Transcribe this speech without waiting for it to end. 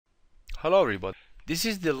Hello everybody. This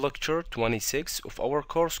is the lecture 26 of our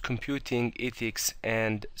course Computing Ethics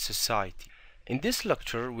and Society. In this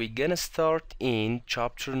lecture we're gonna start in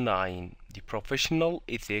chapter 9, the professional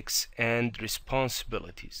ethics and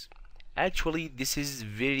responsibilities. Actually this is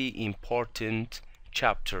very important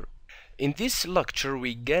chapter. In this lecture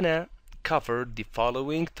we're gonna cover the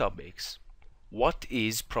following topics. What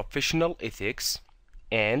is professional ethics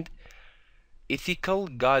and ethical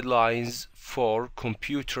guidelines for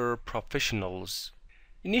computer professionals.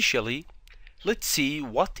 Initially, let's see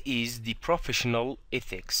what is the professional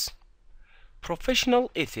ethics. Professional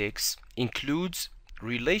ethics includes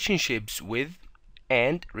relationships with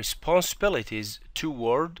and responsibilities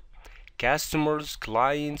toward customers,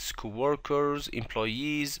 clients, co-workers,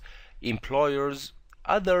 employees, employers,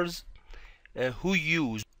 others who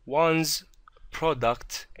use one's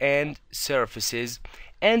product and services,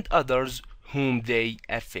 and others whom they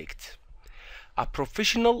affect. A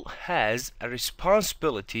professional has a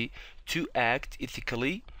responsibility to act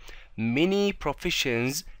ethically. Many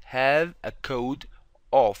professions have a code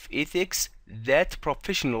of ethics that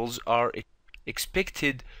professionals are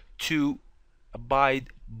expected to abide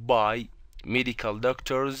by: medical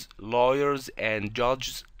doctors, lawyers, and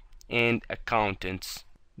judges, and accountants.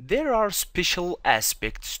 There are special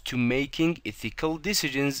aspects to making ethical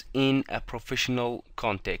decisions in a professional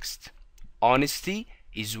context. Honesty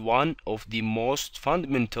is one of the most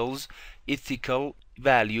fundamental ethical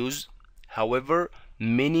values. However,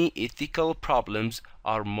 many ethical problems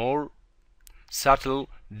are more subtle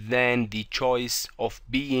than the choice of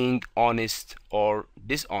being honest or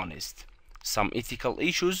dishonest. Some ethical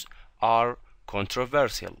issues are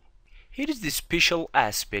controversial. Here is the special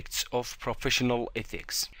aspects of professional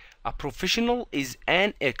ethics. A professional is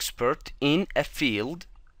an expert in a field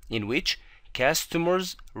in which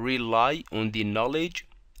customers rely on the knowledge,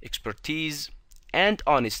 expertise, and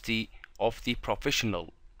honesty of the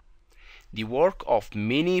professional. The work of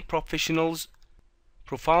many professionals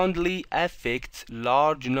profoundly affects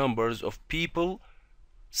large numbers of people,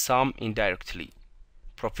 some indirectly.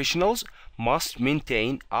 Professionals must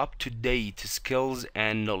maintain up-to-date skills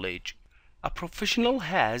and knowledge. A professional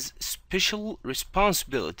has special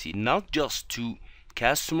responsibility not just to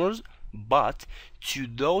customers but to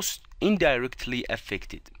those indirectly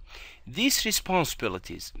affected. These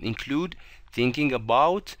responsibilities include thinking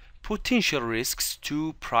about potential risks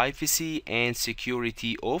to privacy and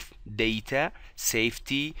security of data,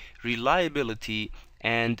 safety, reliability,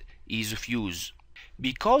 and ease of use.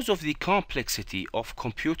 Because of the complexity of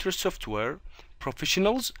computer software,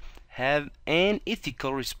 professionals have an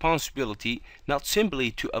ethical responsibility not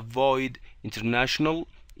simply to avoid international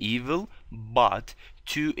evil but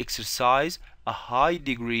to exercise a high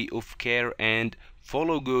degree of care and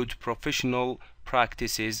follow good professional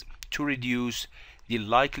practices to reduce the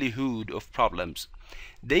likelihood of problems.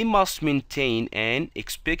 They must maintain an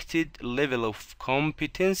expected level of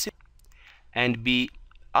competency and be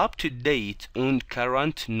up to date on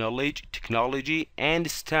current knowledge, technology, and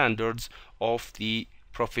standards of the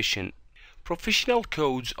profession. Professional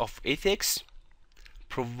codes of ethics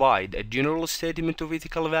provide a general statement of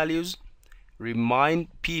ethical values, remind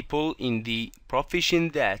people in the profession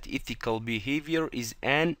that ethical behavior is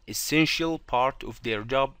an essential part of their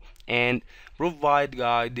job, and provide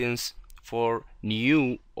guidance for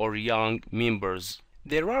new or young members.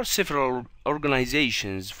 There are several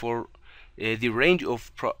organizations for the range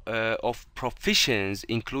of professions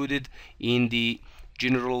included in the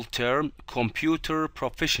general term computer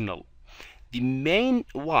professional. The main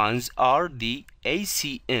ones are the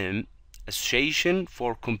ACM, Association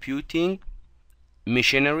for Computing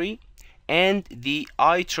Machinery, and the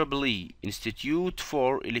IEEE, Institute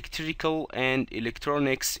for Electrical and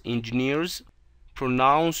Electronics Engineers,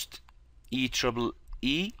 pronounced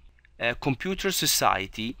EEE, Computer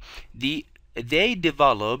Society. They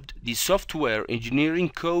developed the Software Engineering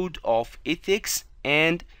Code of Ethics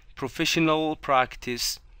and Professional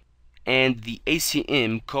Practice and the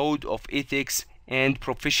ACM Code of Ethics and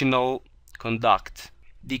Professional Conduct.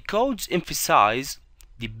 The codes emphasize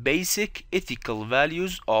the basic ethical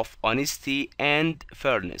values of honesty and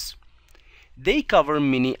fairness. They cover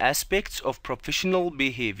many aspects of professional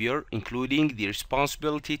behavior, including the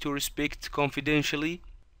responsibility to respect confidentiality,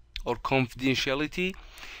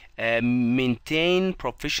 maintain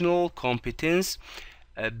professional competence,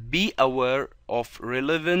 be aware of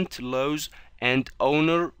relevant laws, and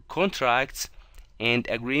honor contracts and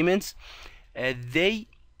agreements. They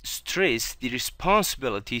stress the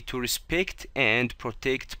responsibility to respect and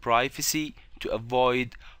protect privacy, to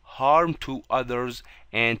avoid harm to others,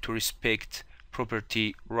 and to respect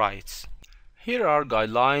property rights. Here are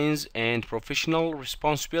guidelines and professional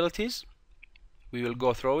responsibilities. We will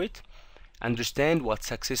go through it, understand what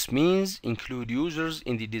success means, include users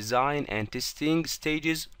in the design and testing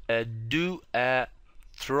stages, do a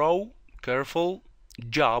thorough, careful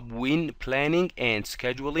job when planning and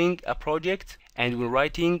scheduling a project, and when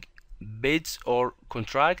writing bids or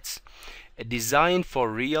contracts, design for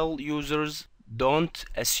real users. Don't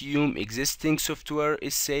assume existing software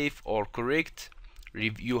is safe or correct.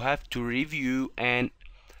 You have to review and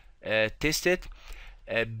test it.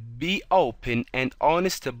 Be open and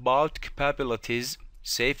honest about capabilities,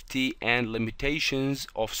 safety, and limitations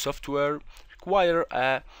of software. Require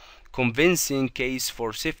a convincing case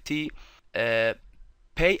for safety.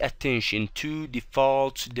 Pay attention to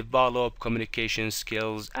defaults, develop communication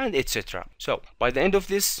skills, and etc. So by the end of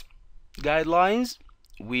this guidelines,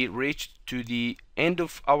 we reached to the end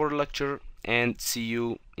of our lecture, and see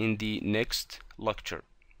you in the next lecture.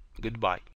 Goodbye.